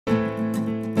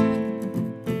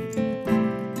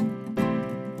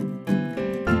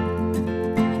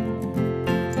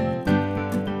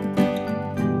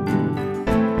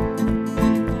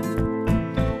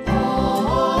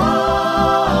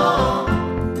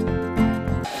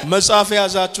መጽሐፍ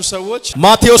ያዛችሁ ሰዎች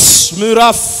ማቴዎስ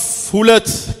ምዕራፍ 2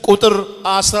 ቁጥር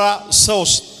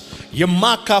 13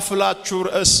 የማካፍላችሁ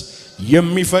ርዕስ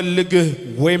የሚፈልግህ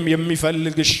ወይም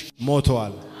የሚፈልግሽ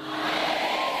ሞቷል።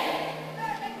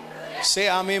 ሴ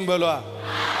አሜን በሏ።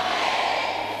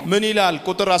 ምን ይላል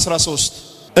ቁጥር 13?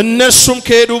 እነሱም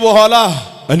ከሄዱ በኋላ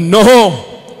እነሆ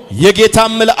የጌታ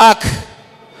መልአክ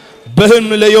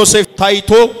በሕልም ለዮሴፍ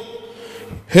ታይቶ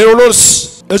ሄሮድስ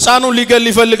ሕፃኑን ሊገል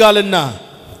ይፈልጋልና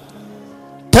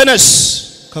ተነስ፣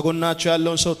 ከጎናቸው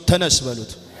ያለውን ሰው ተነስ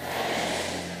በሉት።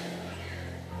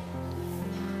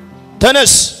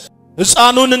 ተነስ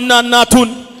ሕፃኑንና እናቱን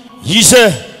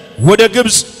ይዘህ ወደ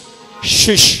ግብጽ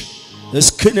ሽሽ፣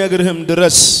 እስክነግርህም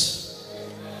ድረስ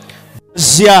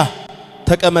እዚያ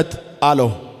ተቀመጥ አለው።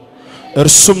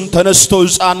 እርሱም ተነስቶ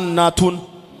ሕፃኑንና እናቱን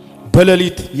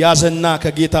በሌሊት ያዘና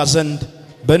ከጌታ ዘንድ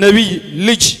በነቢይ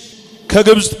ልጅ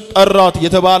ከግብጽ ጠራት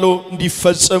የተባለው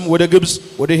እንዲፈጸም ወደ ግብጽ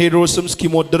ወደ ሄሮድስም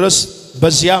እስኪሞት ድረስ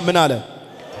በዚያ ምን አለ?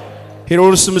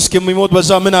 ሄሮድስም እስኪሞት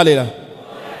በዛ ምን አለ ይላል?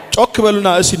 ጮክ በሉና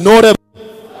እስኪ ኖረ።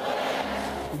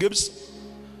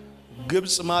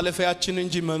 ግብጽ ማለፊያችን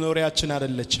እንጂ መኖሪያችን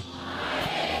አይደለችም።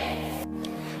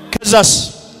 ከዛስ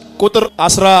ቁጥር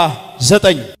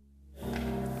 19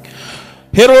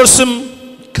 ሄሮድስም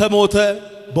ከሞተ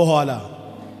በኋላ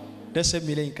ደስ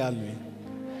የሚለኝ ቃል ነው።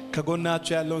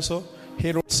 ከጎናቸው ያለውን ሰው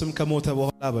ሄሮድስም ከሞተ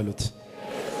በኋላ በሉት።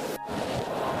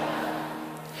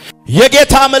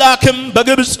 የጌታ መልአክም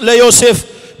በግብጽ ለዮሴፍ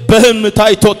በሕልም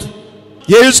ታይቶት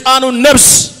የሕፃኑን ነፍስ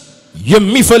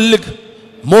የሚፈልግ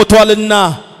ሞቷልና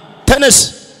ተነስ፣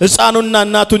 ሕፃኑንና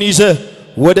እናቱን ይዘህ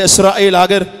ወደ እስራኤል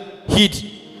ሀገር ሂድ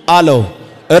አለው።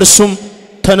 እርሱም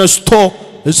ተነስቶ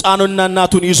ሕፃኑንና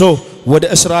እናቱን ይዞ ወደ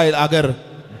እስራኤል ሀገር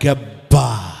ገባ።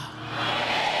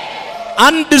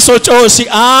 አንድ ሰው ጮህ ሲ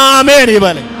አሜን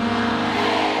ይበል።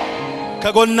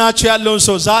 ከጎናችሁ ያለውን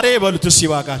ሰው ዛሬ በሉት እስቲ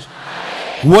ባካሽ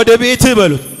ወደ ቤት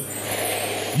በሉት።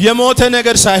 የሞተ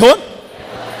ነገር ሳይሆን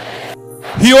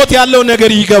ሕይወት ያለው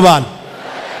ነገር ይገባል።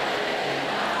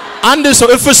 አንድ ሰው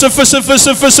እፍስ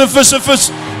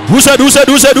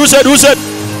ውሰድ።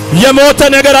 የሞተ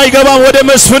ነገር አይገባም ወደ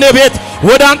መስፍኔ ቤት፣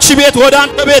 ወደ አንቺ ቤት፣ ወደ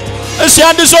አንተ ቤት። እስቲ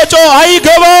አንድ ሰው ጮህ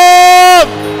አይገባም።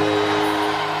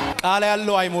 ቃል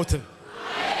ያለው አይሞትም።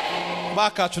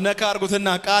 ባካችሁ ነካ አርጉትና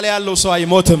ቃል ያለው ሰው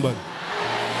አይሞትም በሉ።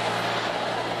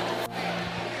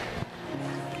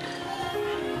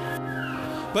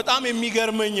 በጣም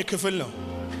የሚገርመኝ ክፍል ነው።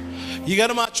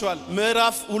 ይገርማችኋል።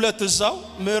 ምዕራፍ 2 እዛው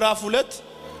ምዕራፍ 2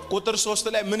 ቁጥር 3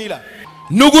 ላይ ምን ይላል?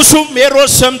 ንጉሱም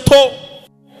ሄሮድስ ሰምቶ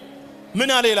ምን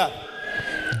አለ ይላል?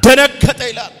 ደነገጠ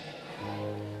ይላል።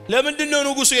 ለምንድን ነው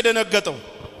ንጉሱ የደነገጠው?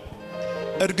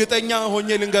 እርግጠኛ ሆኜ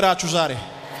ልንገራችሁ ዛሬ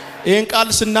ይሄን ቃል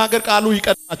ስናገር ቃሉ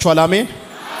ይቀጣችኋል። አሜን።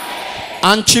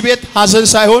 አንቺ ቤት ሐዘን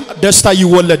ሳይሆን ደስታ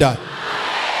ይወለዳል።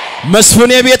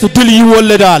 መስፍኔ ቤት ድል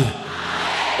ይወለዳል።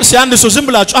 እስቲ አንድ ሰው ዝም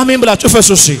ብላችሁ አሜን ብላችሁ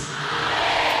ፈሱሲ።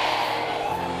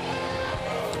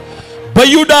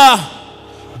 በይሁዳ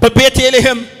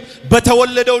በቤተልሔም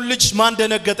በተወለደው ልጅ ማን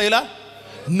ደነገጠ ይላል?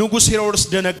 ንጉስ ሄሮድስ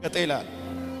ደነገጠ ይላል።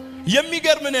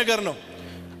 የሚገርም ነገር ነው።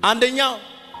 አንደኛ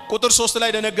ቁጥር 3 ላይ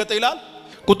ደነገጠ ይላል።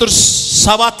 ቁጥር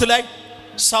 7 ላይ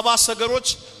 7 ሰገሮች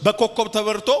በኮከብ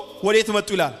ተበርቶ ወዴት መጡ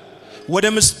ይላል?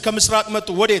 ከምስራቅ መጡ።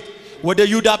 ወዴት? ወደ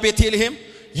ይሁዳ ቤተልሔም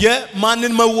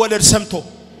የማንን መወለድ ሰምቶ?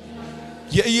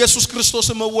 የኢየሱስ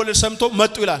ክርስቶስን መወለድ ሰምቶ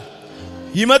መጡ ይላል።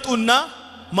 ይመጡና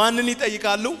ማንን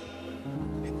ይጠይቃሉ?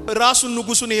 ራሱን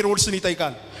ንጉሱን ሄሮድስን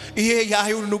ይጠይቃል። ይሄ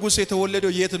የአይሁድ ንጉስ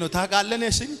የተወለደው የት ነው ታውቃለህ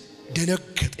ሲል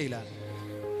ደነገጠ ይላል።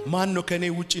 ማን ነው ከኔ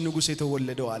ውጪ ንጉስ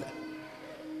የተወለደው አለ።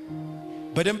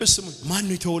 በደንብ ስሙ። ማን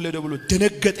ነው የተወለደው ብሎ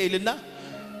ደነገጠ ይልና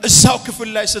እዛው ክፍል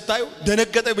ላይ ስታዩ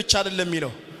ደነገጠ ብቻ አይደለም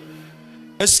የሚለው።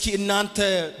 እስኪ እናንተ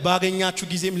ባገኛችሁ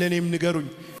ጊዜም ለኔም ንገሩኝ፣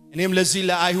 እኔም ለዚህ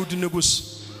ለአይሁድ ንጉስ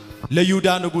ለይሁዳ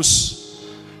ንጉስ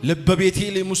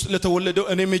ለበቤቴልሔም ውስጥ ለተወለደው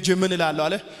እኔም እጄ ምን እላለሁ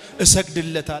አለ?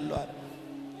 እሰግድለታለሁ አለ።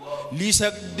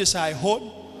 ሊሰግድ ሳይሆን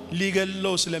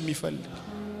ሊገለው ስለሚፈልግ።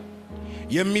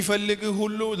 የሚፈልግ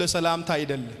ሁሉ ለሰላምታ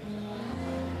አይደለም።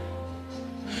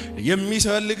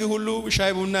 የሚፈልግ ሁሉ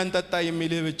ሻይ ቡና እንጠጣ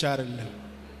የሚልህ ብቻ አይደለም።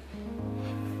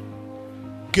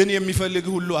 ግን የሚፈልግ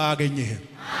ሁሉ አያገኝህም።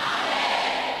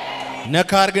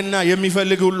 ነካርግና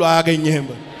የሚፈልግ ሁሉ አያገኝህም።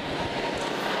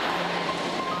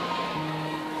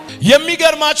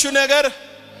 የሚገርማችሁ ነገር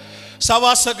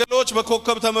 7 ሰገሎች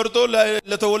በኮከብ ተመርጦ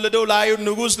ለተወለደው ለአይሁድ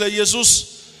ንጉስ ለኢየሱስ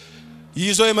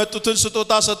ይዞ የመጡትን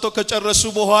ስጦታ ሰጥቶ ከጨረሱ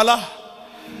በኋላ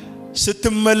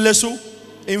ስትመለሱ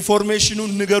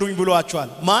ኢንፎርሜሽኑን ንገሩኝ ብሏቸዋል።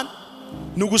 ማን?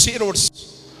 ንጉስ ሄሮድስ።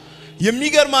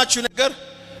 የሚገርማችሁ ነገር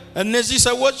እነዚህ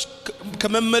ሰዎች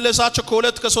ከመመለሳቸው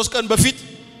ከ2 ከ3 ቀን በፊት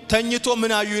ተኝቶ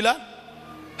ምን አዩ ይላል?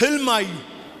 ህልም አዩ።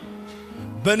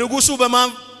 በንጉሱ በማን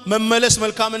መመለስ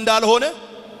መልካም እንዳልሆነ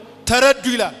ተረዱ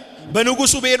ይላል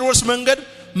በንጉሱ በሄሮድስ መንገድ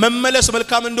መመለስ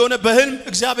መልካም እንደሆነ በህልም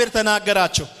እግዚአብሔር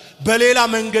ተናገራቸው በሌላ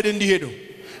መንገድ እንዲሄዱ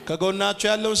ከጎናቸው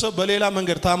ያለው ሰው በሌላ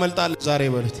መንገድ ታመልጣለህ ዛሬ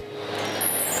በሉት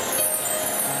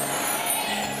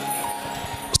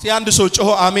እስቲ አንድ ሰው ጮሆ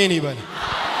አሜን ይበል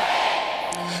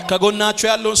ከጎናቸው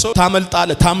ያለው ሰው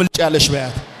ታመልጣለህ ታምልጫለሽ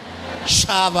በያት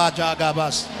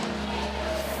ሻባጃጋባስ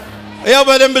ያው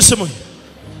በደንብ ስሙኝ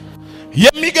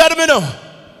የሚገርም ነው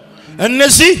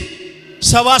እነዚህ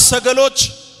ሰባት ሰገሎች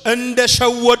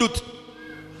እንደሸወዱት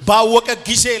ባወቀ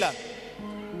ጊዜ ይላል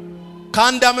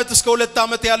ከአንድ አመት እስከ 2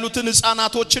 አመት ያሉትን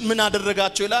ህፃናቶችን ምን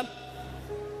አደረጋቸው ይላል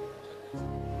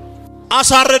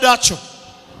አሳረዳቸው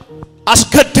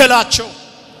አስገደላቸው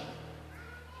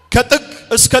ከጥግ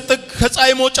እስከ ጥግ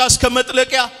ከፀሐይ መውጫ እስከ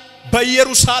መጥለቂያ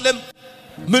በኢየሩሳሌም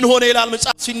ምን ሆነ ይላል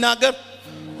መጽሐፍ ሲናገር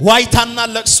ዋይታና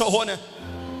ለቅሶ ሆነ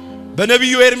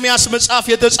በነብዩ ኤርሚያስ መጽሐፍ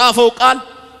የተጻፈው ቃል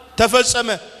ተፈጸመ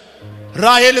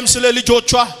ራሔልም ስለ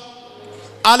ልጆቿ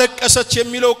አለቀሰች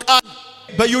የሚለው ቃል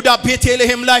በይሁዳ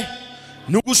ቤቴልሔም ላይ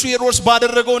ንጉሱ ሄሮድስ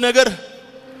ባደረገው ነገር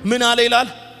ምን አለ ይላል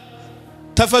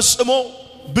ተፈጽሞ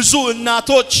ብዙ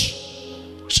እናቶች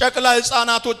ጨቅላ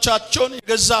ህፃናቶቻቸውን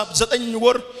የገዛ 9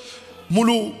 ወር ሙሉ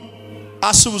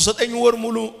አስቡ 9 ወር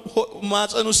ሙሉ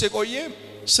ማፀን ውስጥ የቆየ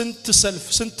ስንት ሰልፍ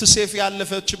ስንት ሴፍ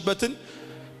ያለፈችበትን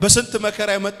በስንት መከራ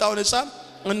የመጣው ህፃን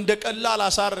እንደ ቀላል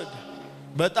አሳረደ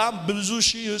በጣም ብዙ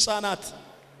ሺህ ህፃናት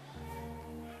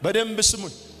በደንብ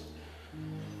ስሙን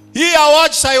ይህ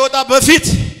አዋጅ ሳይወጣ በፊት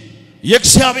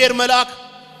የእግዚአብሔር መልአክ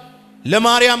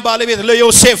ለማርያም ባለቤት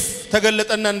ለዮሴፍ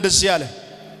ተገለጠና እንደዚህ ያለ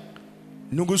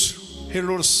ንጉስ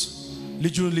ሄሮድስ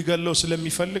ልጁን ሊገለው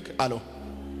ስለሚፈልግ አለው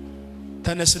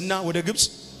ተነስና ወደ ግብጽ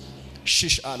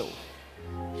ሽሽ አለው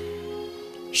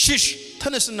ሽሽ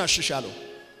ተነስና ሽሽ አለው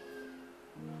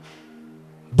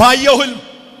ባየው ህልም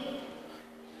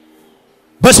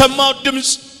በሰማው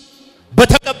ድምጽ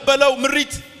በተቀበለው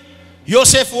ምሪት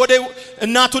ዮሴፍ ወደ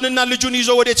እናቱንና ልጁን ይዞ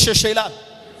ወደ ተሸሸ ይላል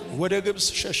ወደ ግብጽ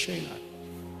ሸሸ ይላል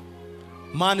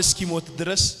ማን እስኪሞት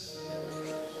ድረስ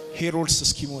ሄሮድስ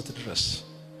እስኪሞት ድረስ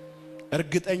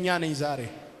እርግጠኛ ነኝ ዛሬ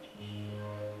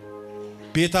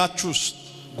ቤታችሁ ውስጥ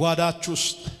ጓዳችሁ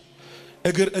ውስጥ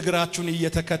እግራችሁን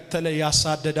እየተከተለ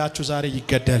ያሳደዳችሁ ዛሬ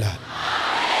ይገደላል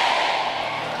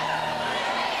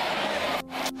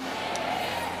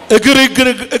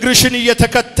እግርሽን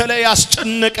እየተከተለ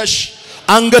ያስጨነቀሽ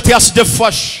አንገት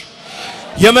ያስደፋሽ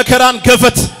የመከራን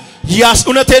ገፈት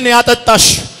ያስኡነቴን ያጠጣሽ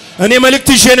እኔ መልእክት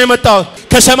ይዤ ነው የመጣው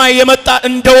ከሰማይ የመጣ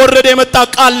እንደወረደ የመጣ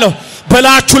ቃል ነው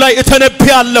በላችሁ ላይ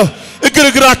እተነብያለሁ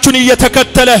እግራችሁን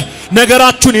እየተከተለ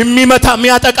ነገራችሁን የሚመታ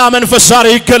የሚያጠቃ መንፈስ ዛሬ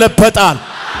ይገለበጣል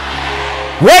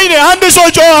ወይኔ አንድ ሰው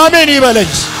ጮህ አሜን ይበለኝ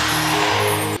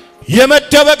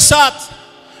የመደበቅ ሰዓት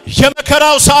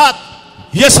የመከራው ሰዓት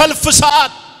የሰልፍ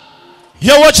ሰዓት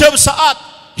የወጀብ ሰዓት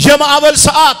የማዕበል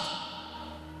ሰዓት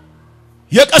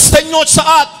የቀስተኞች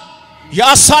ሰዓት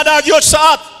የአሳዳጆች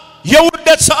ሰዓት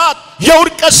የውርደት ሰዓት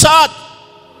የውርቀት ሰዓት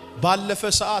ባለፈ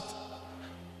ሰዓት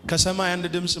ከሰማይ አንድ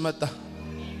ድምጽ መጣ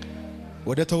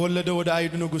ወደ ተወለደ ወደ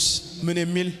አይሁድ ንጉስ ምን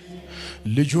የሚል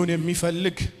ልጁን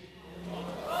የሚፈልግ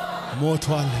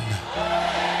ሞቷልና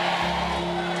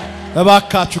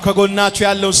እባካችሁ ከጎናችሁ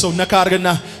ያለው ሰው ነካ አርገና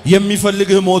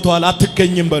የሚፈልግህ ሞቷል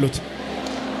አትገኝም በሉት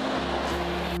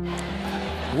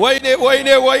ወይኔ ወይኔ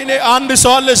ወይኔ አንድ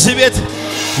ሰው አለ እዚህ ቤት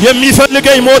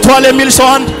የሚፈልገኝ ሞቷል የሚል ሰው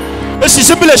አንድ እስቲ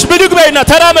ዝም ብለሽ ብድግ በይና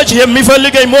ተራመጂ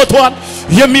የሚፈልገኝ ሞቷል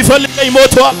የሚፈልገኝ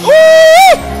ሞቷል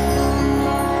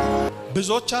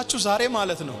ብዙዎቻችሁ ዛሬ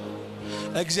ማለት ነው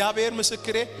እግዚአብሔር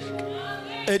ምስክሬ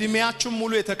እድሜያችሁ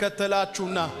ሙሉ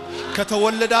የተከተላችሁና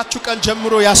ከተወለዳችሁ ቀን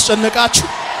ጀምሮ ያስጨነቃችሁ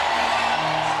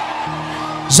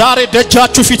ዛሬ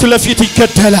ደጃችሁ ፊት ለፊት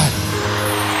ይገደላል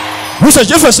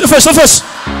ውሰጅ እፈስ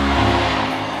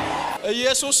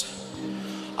ኢየሱስ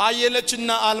አየለችና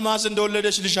አልማዝ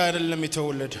እንደወለደች ልጅ አይደለም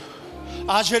የተወለደው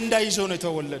አጀንዳ ይዞ ነው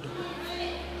የተወለደው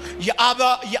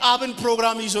የአብን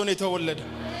ፕሮግራም ይዞ ነው የተወለደው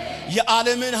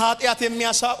የዓለምን ኃጢያት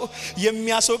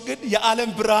የሚያስወግድ የዓለም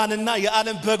ብርሃንና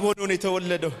የዓለም በግ ሆኖ ነው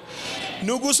የተወለደው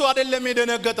ንጉሱ አይደለም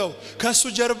የደነገጠው ከሱ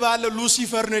ጀርባ ያለ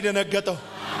ሉሲፈር ነው የደነገጠው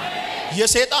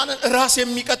የሰይጣን ራስ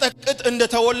የሚቀጠቅጥ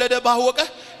እንደተወለደ ባወቀ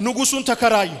ንጉሱን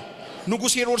ተከራዩ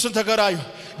ንጉስ ሄሮድስን ተከራዩ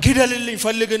ግደልልኝ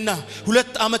ፈልግና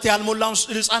 2 አመት ያልሞላውን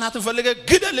ህፃናትን ፈልገ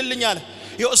ግደልልኝ አለ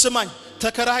ይወስማኝ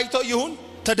ተከራይተው ይሁን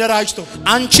ተደራጅተው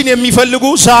አንቺን የሚፈልጉ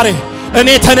ዛሬ እኔ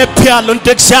ተነብያለሁ እንደ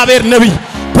እግዚአብሔር ነብይ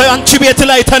በአንቺ ቤት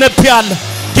ላይ ተነብያለሁ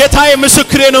ጌታዬ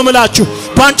ምስክሬ ነው ምላችሁ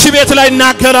በአንቺ ቤት ላይ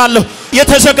እናገራለሁ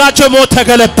የተዘጋጀ ሞት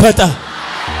ተገለበጠ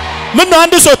ምን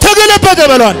አንድ ሰው ተገለበጠ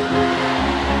በሏል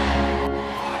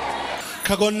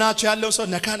ከጎናችሁ ያለው ሰው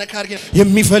ነካ ነካ አርገ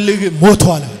የሚፈልግ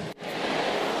ሞቷል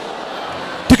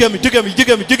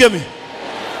ድገሚ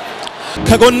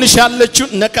ከጎንሽ ያለችው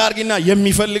ነካ አርጊና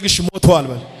የሚፈልግሽ ሞቷል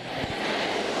በል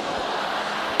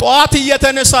ጧት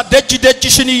እየተነሳ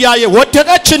ደጅሽን ያየ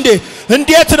ወደቀች እንዴ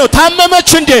እንዴት ነው ታመመች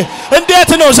እንዴ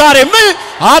እንዴት ነው ዛሬ ምን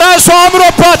አራሷ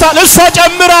አምሮባታል እሷ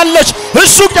ጨምራለች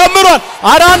እሱ ጨምሯል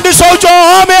አራ አንድ ሰው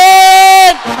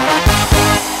አሜን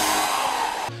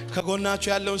ከጎናችሁ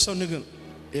ያለው ሰው ንገር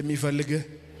የሚፈልግህ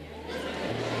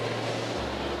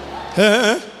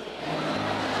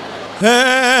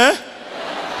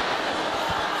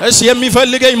እስ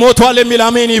የሚፈልገኝ ሞቷል የሚል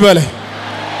አሜን ይበለ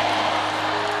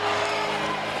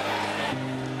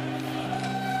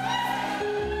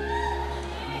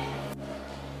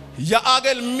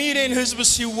ያአገል ሚሊዮን ህዝብ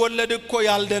ሲወለድ እኮ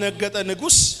ያልደነገጠ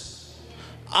ንጉስ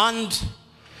አንድ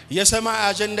የሰማይ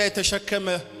አጀንዳ የተሸከመ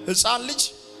ህፃን ልጅ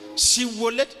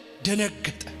ሲወለድ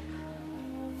ደነገጠ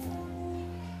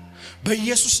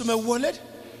በኢየሱስ መወለድ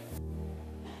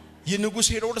የንጉስ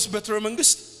ሄሮድስ በትረ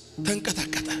መንግስት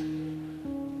ተንቀጠቀጠ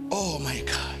ኦ ማይ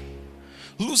ጋድ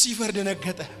ሉሲፈር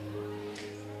ደነገጠ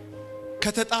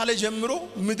ከተጣለ ጀምሮ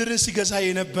ምድርን ሲገዛ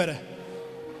የነበረ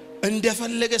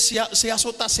እንደፈለገ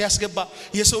ሲያስወጣ ሲያስገባ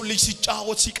የሰው ልጅ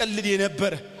ሲጫወት ሲቀልድ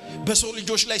የነበረ በሰው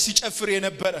ልጆች ላይ ሲጨፍር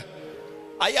የነበረ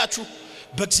አያችሁ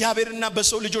በእግዚአብሔርና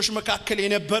በሰው ልጆች መካከል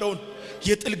የነበረውን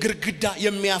የጥል ግርግዳ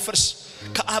የሚያፈርስ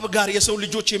ከአብ ጋር የሰው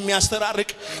ልጆች የሚያስተራርቅ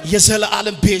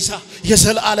የዘላለም ቤዛ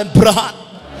የዘላለም ብርሃን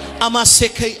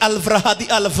አማሰከይ አልፍራሃዲ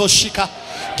አልፎሽካ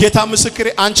ጌታ ምስክሬ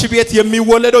አንቺ ቤት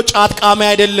የሚወለደው ጫት ቃሚ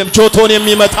አይደለም ጆቶን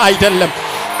የሚመታ አይደለም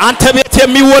አንተ ቤት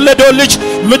የሚወለደው ልጅ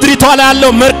ምድሪቷ ላይ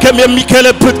ያለው መርከም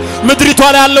የሚከለብት ምድሪቷ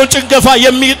ላይ ያለው ጭንገፋ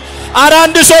አራ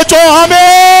አንድ ሰው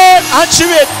አሜን አንቺ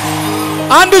ቤት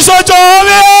አንድ ሰው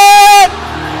አሜን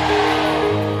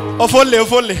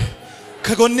ኦፎሌ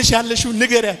ከጎንሽ ያለሽው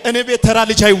ንገሪያ እኔ ቤት ተራ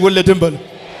ልጅ አይወለድም በሉ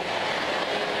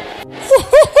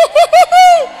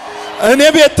እኔ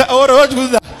ቤት ኦሮጅ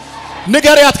ጉዛ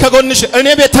ንገሪያት ከጎንሽ እኔ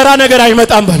ቤት ተራ ነገር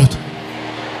አይመጣም በሉት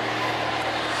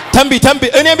ተንቢ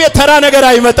እኔ ቤት ተራ ነገር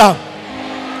አይመጣም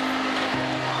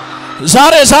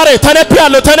ዛሬ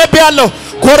ተነብያለሁ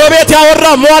ጎረቤት ያወራ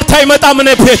ሟርት አይመጣም እኔ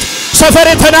ቤት ሰፈር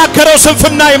የተናገረው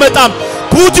ስንፍና አይመጣም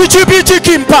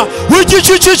ቡጂጂቢጂኪምፓ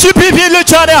ውጂጂጂቢቢ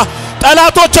ለቻሪያ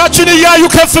ጠላቶቻችን ያዩ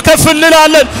ከፍ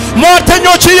እንላለን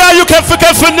ሟርተኞች ያዩ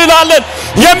ከፍ እንላለን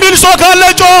የሚል ሰው ካለ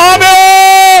ጮህ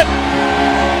አሜን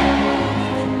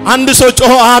አንድ ሰው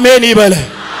ጮህ አሜን ይበለ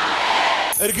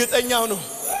እርግጠኛው ነው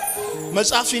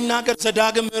መጽሐፍ ይናገር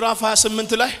ዘዳግም ምዕራፍ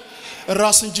 28 ላይ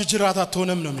ራስ እንጂ ጅራት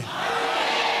አትሆንም ነው የሚል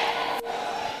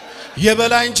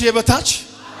የበላይ እንጂ የበታች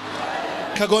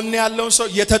ከጎን ያለው ሰው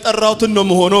የተጠራውትን ነው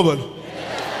መሆነው በሉ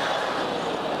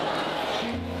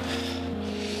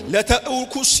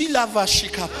ለተኡኩሲ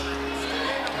ላቫሽካ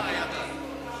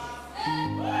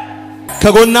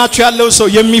ከጎናችሁ ያለው ሰው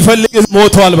የሚፈልግ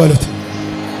ሞቷል በሉት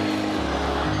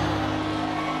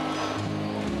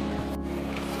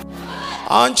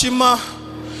አንቺማ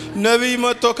ነብይ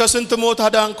መጥቶ ከስንት ሞት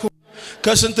አዳንኩ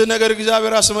ከስንት ነገር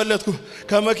እግዚአብሔር አስመለጥኩ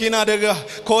ከመኪና አደጋ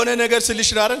ከሆነ ነገር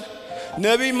ስልሽራረን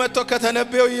ነብይ መጥቶ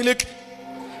ከተነበየው ይልቅ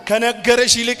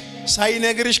ከነገረሽ ይልቅ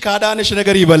ሳይነግርሽ ካዳነሽ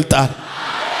ነገር ይበልጣል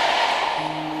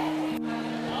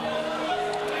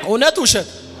እውነት ውሸት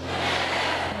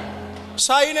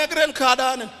ሳይነግረን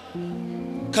ካዳነን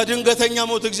ከድንገተኛ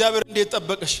ሞት እግዚአብሔር እንዴት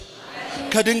ጠበቀሽ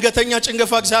ከድንገተኛ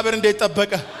ጭንገፋ እግዚአብሔር እንዴት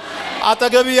ጠበቀ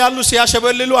አጠገብ ያሉ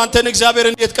ሲያሸበልሉ አንተን እግዚአብሔር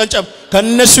እንዴት ቀንጨም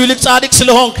ከነሱ ይልቅ ጻድቅ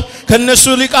ስለሆንክ ከነሱ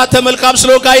ይልቅ ተመልካም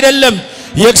ስለሆንክ አይደለም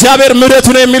የእግዚአብሔር ምሕረት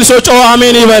ነው የሚል ሰው ጮህ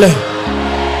አሜን ይበለ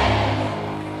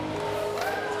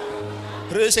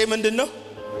ርዕሴ ምንድነው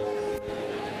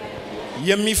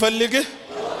የሚፈልግህ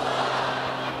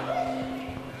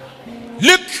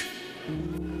ልክ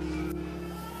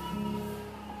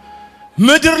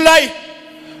ምድር ላይ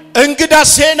እንግዳ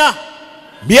ዜና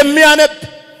የሚያነብ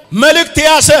መልእክት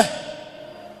ያሰ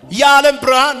የዓለም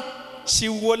ብርሃን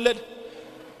ሲወለድ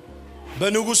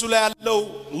በንጉሱ ላይ ያለው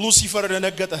ሉሲፈር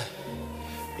ደነገጠ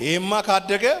ይሄማ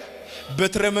ካደገ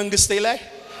በትረ መንግስቴ ላይ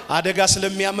አደጋ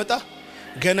ስለሚያመጣ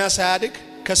ገና ሳያድግ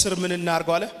ከስር ምን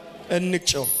እናርገው አለ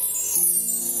እንቅጨው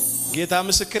ጌታ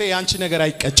ምስክሬ ያንቺ ነገር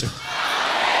አይቀጭም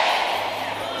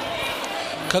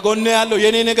ከጎኔ ያለው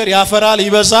የኔ ነገር ያፈራል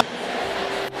ይበዛል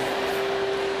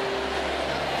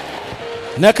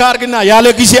ነካርግና ያለ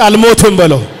ጊዜ አልሞትም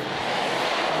በለው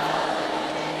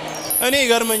እኔ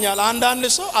ይገርመኛል አንዳንድ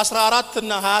ሰው 14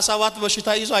 እና 27 በሽታ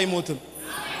ይዞ አይሞትም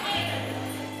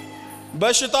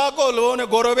በሽታ እኮ ለሆነ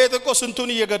ጎረቤት እኮ ስንቱን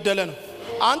እየገደለ ነው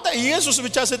አንተ ኢየሱስ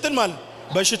ብቻ ስትል ማለት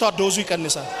በሽታ ዶዙ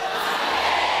ይቀንሳል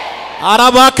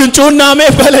አራባክን ጩና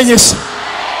መበለኝስ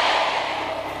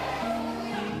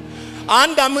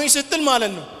አንድ አመኝ ስትል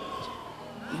ማለት ነው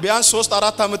ቢያንስ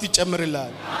 3-4 አመት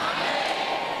ይጨምርልሃል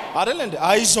አይደል እንዴ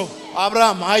አይዞ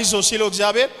አብርሃም አይዞ ሲለው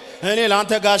እግዚአብሔር እኔ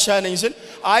ላንተ ጋሻ ነኝ ሲል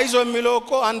አይዞ የሚለው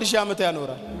እኮ 1000 ዓመት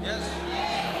ያኖራል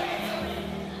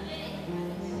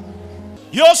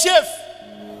ዮሴፍ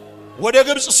ወደ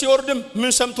ግብጽ ሲወርድም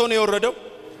ምን ሰምቶ ነው የወረደው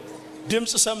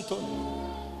ድምጽ ሰምቶ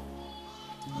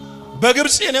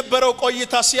በግብጽ የነበረው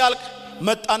ቆይታ ሲያልቅ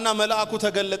መጣና መልአኩ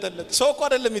ተገለጠለት ሰው እኮ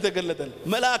አይደለም የተገለጠለት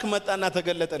መልአክ መጣና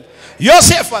ተገለጠለት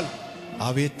ዮሴፍ አለ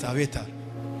አቤት አቤት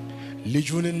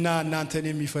ልጁንና እናንተን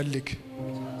የሚፈልግ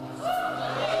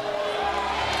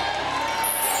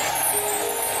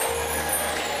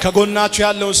ከጎናችሁ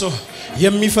ያለው ሰው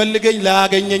የሚፈልገኝ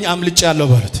ላያገኘኝ አምልጭ ያለው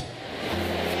በረት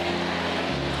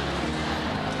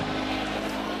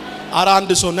አራ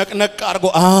አንድ ሰው ነቅነቅ አርጎ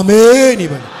አሜን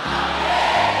ይበል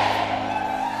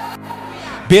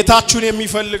ቤታችሁን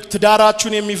የሚፈልግ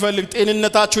ትዳራችሁን የሚፈልግ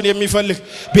ጤንነታችሁን የሚፈልግ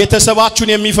ቤተሰባችሁን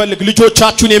የሚፈልግ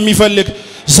ልጆቻችሁን የሚፈልግ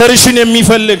ዘርሽን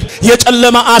የሚፈልግ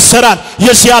የጨለማ አሰራር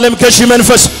የዚህ ዓለም ገዢ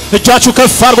መንፈስ እጃችሁ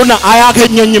ከፍ አርጉና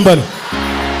አያገኘኝም በሉ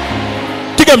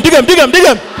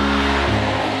ድገም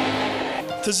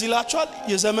ትዝላችኋል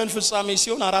የዘመን ፍጻሜ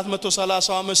ሲሆን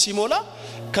 430 ዓመት ሲሞላ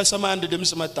ከሰማይ አንድ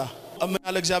ድምጽ መጣ ምን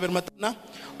አለ እግዚአብሔር መጣና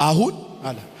አሁን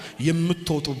አለ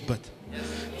የምትወጡበት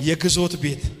የግዞት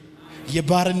ቤት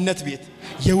የባርነት ቤት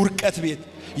የውርቀት ቤት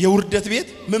የውርደት ቤት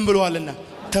ምን ብለዋልና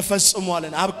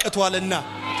ተፈጽሟልና አብቅቷልና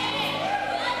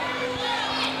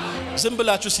ዝም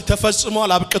ብላችሁ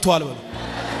ሲተፈጽሟል አብቅቷል በሉ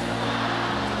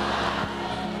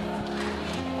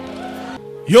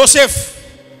ዮሴፍ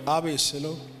አቤት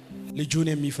ስለው ልጁን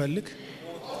የሚፈልግ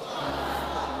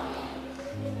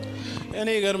እኔ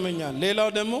ገርመኛል ሌላው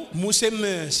ደግሞ ሙሴም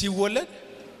ሲወለድ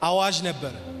አዋጅ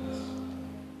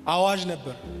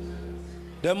ነበር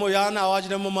ደግሞ ያን አዋጅ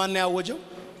ደግሞ ማን ያወጀው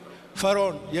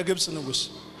ፈርዖን የግብጽ ንጉስ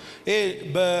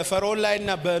በፈርዖን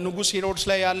ላይና በንጉስ ሄሮድስ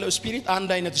ላይ ያለው ስፒሪት አንድ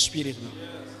አይነት ስፒሪት ነው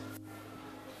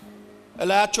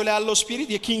እላያቸው ላይ ያለው ስፒሪት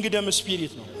የኪንግደም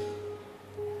ስፒሪት ነው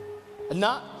እና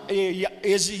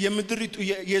የዚህ የምድሪቱ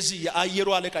የዚህ የአየሩ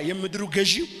አለቃ የምድሩ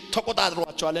ገዢ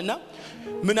ተቆጣጥሯቸዋልና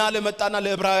ምን አለ መጣና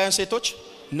ለዕብራውያን ሴቶች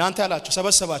እናንተ ያላችሁ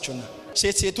ሰበሰባቸውና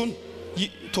ሴቱን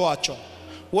ተዋቸው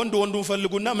ወንዱን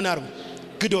ፈልጉና ምን አርጉ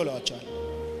ግደሏቸው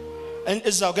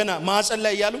እዛው ገና ማጸን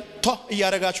ላይ ያሉ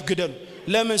እያረጋችሁ ግደሉ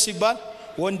ለምን ሲባል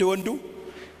ወንዱ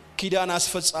ኪዳን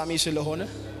አስፈጻሚ ስለሆነ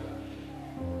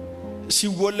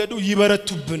ሲወለዱ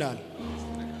ይበረቱብናል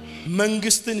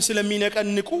መንግስትን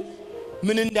ስለሚነቀንቁ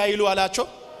ምን እንዳይሉ አላቸው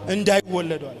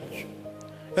እንዳይወለዱ አላቸው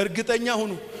እርግጠኛ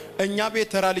ሁኑ እኛ ቤት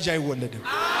ተራ ልጅ አይወለድም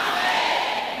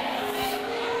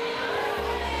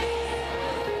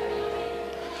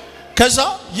ከዛ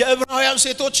የዕብራውያን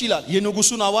ሴቶች ይላል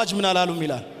የንጉሱን አዋጅ ምን አላሉም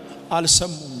ይላል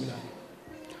አልሰሙም ይላል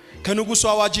ከንጉሱ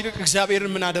አዋጅ ይልቅ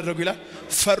እግዚአብሔርን ምን አደረጉ ይላል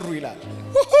ፈሩ ይላል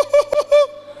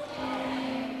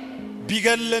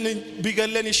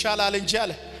ቢገለን ይሻላል እንጂ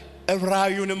አለ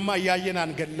ዕብራዊውንማ ያየን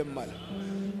አንገልም አለ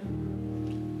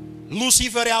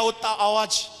ሉሲፈር ያወጣ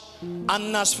አዋጅ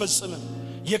አናስፈጽምም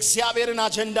የእግዚአብሔርን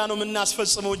አጀንዳ ነው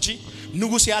ምናስፈጽመው እንጂ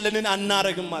ንጉስ ያለንን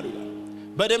አናረግም አሉ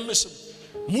በደም ስም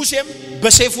ሙሴም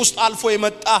በሰይፍ ውስጥ አልፎ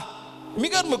የመጣ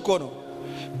የሚገርም እኮ ነው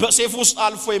በሰይፍ ውስጥ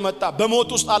አልፎ የመጣ በሞት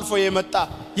ውስጥ አልፎ የመጣ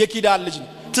የኪዳን ልጅ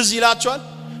ትዝ ይላችኋል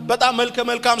በጣም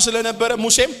መልካም ስለነበረ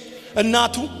ሙሴም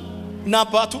እናቱና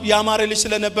አባቱ ያማረ ልጅ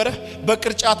ስለነበረ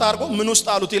በቅርጫት አርጎ ምን ውስጥ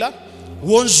ጣሉት ይላል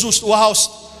ወንዝ ውስጥ ውሃ ውስጥ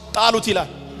ጣሉት ይላል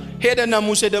ሄደና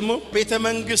ሙሴ ደግሞ ቤተ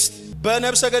መንግስት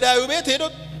በነብሰ ገዳዩ ቤት ሄዶ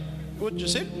ቁጭ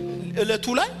ሲል እለቱ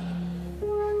ላይ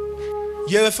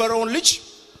የፈርዖን ልጅ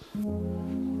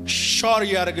ሻር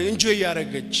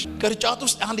ያረገች ቅርጫት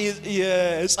ውስጥ አንድ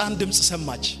የህፃን ድምጽ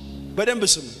ሰማች በደንብ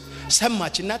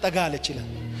ሰማችና ጠጋለች ይላል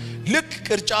ልክ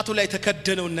ቅርጫቱ ላይ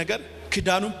ተከደነው ነገር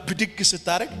ክዳኑ ብድግ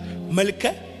ስታረግ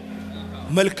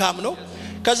መልካም ነው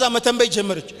ከዛ መተንበይ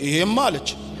ጀመረች ይሄማ አለች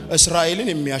እስራኤልን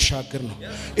የሚያሻግር ነው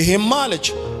ይሄማ አለች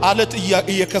አለት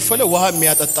እየከፈለ ውሃ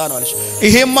የሚያጠጣ ነው አለች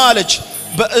ይሄማ አለች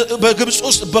በግብጽ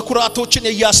ውስጥ በኩራቶችን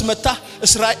ያስመታ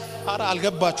እስራኤል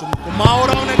አልገባችሁም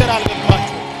ማውራው ነገር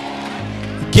አልገባችሁ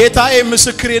ጌታዬ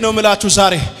ምስክሬ ነው ምላችሁ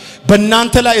ዛሬ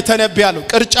በእናንተ ላይ ተነብያለሁ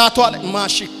ቅርጫቷ ላይ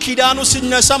ማሽ ኪዳኑ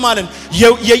ሲነሳ ማለት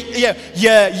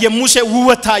የሙሴ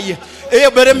ውወታየ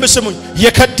በደንብ ስሙኝ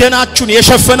የከደናችሁን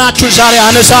የሸፈናችሁን ዛሬ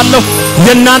አነሳለሁ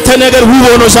የእናንተ ነገር ውብ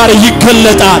ሆኖ ዛሬ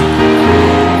ይገለጣል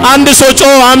አንድ ሰው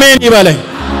ጮ አሜን ይበለኝ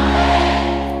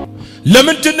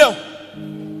ለምንድነው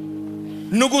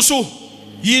ንጉሱ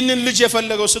ይህንን ልጅ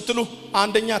የፈለገው ስትሉ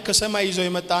አንደኛ ከሰማይ ይዘው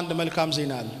የመጣ አንድ መልካም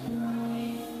ዜና አለ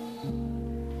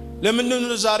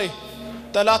ለምንድነው ዛሬ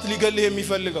ጠላት ሊገልህ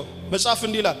የሚፈልገው መጽሐፍ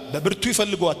እንዲላል በብርቱ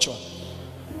ይፈልጓቸዋል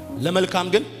ለመልካም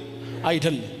ግን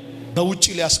አይደለም በውጪ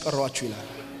ሊያስቀሯችሁ ይላል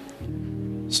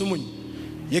ስሙኝ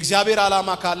የእግዚአብሔር ዓላማ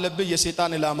ካለብህ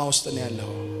የሰይጣን ዓላማ ውስጥ ነው ያለው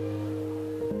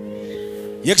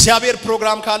የእግዚአብሔር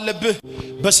ፕሮግራም ካለብህ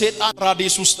በሰይጣን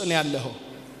ራዲየስ ውስጥ ነው ያለው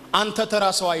አንተ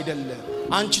ተራሰው አይደለም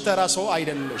አንቺ ተራሰው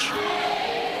አይደለሽ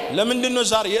ለምንድነው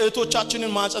ዛሬ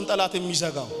የእህቶቻችንን ማጸን ጠላት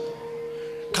የሚዘጋው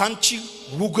ካንቺ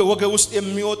ወገ ውስጥ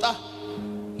የሚወጣ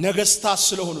ነገስታት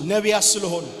ስለሆኑ ነቢያት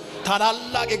ስለሆኑ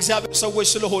ታላላቅ የእግዚአብሔር ሰዎች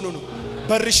ስለሆኑ ነው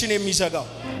በርሽን የሚዘጋው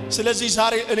ስለዚህ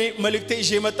ዛሬ እኔ መልእክቴ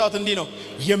ይዤ የመጣሁት እንዲህ ነው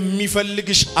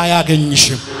የሚፈልግሽ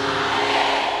አያገኝሽም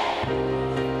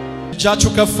እጃችሁ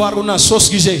ከፍ አድርጉና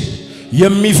 3 ጊዜ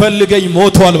የሚፈልገኝ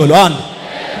ሞቷል ብሎ 1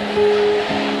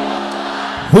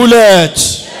 2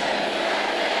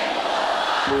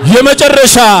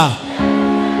 የመጨረሻ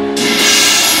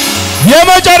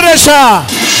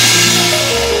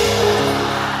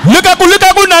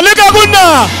ልቀቁና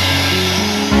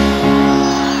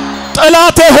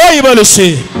ጠላቴ ሆይ በልሽ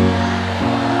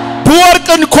ብወርቅ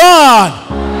እንኳን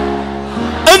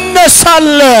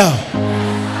እነሳለሁ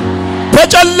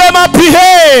በጨለማ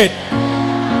ብሄድ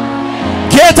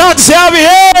ጌታ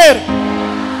እግዚአብሔር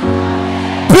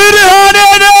ብርሃኔ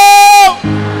ነው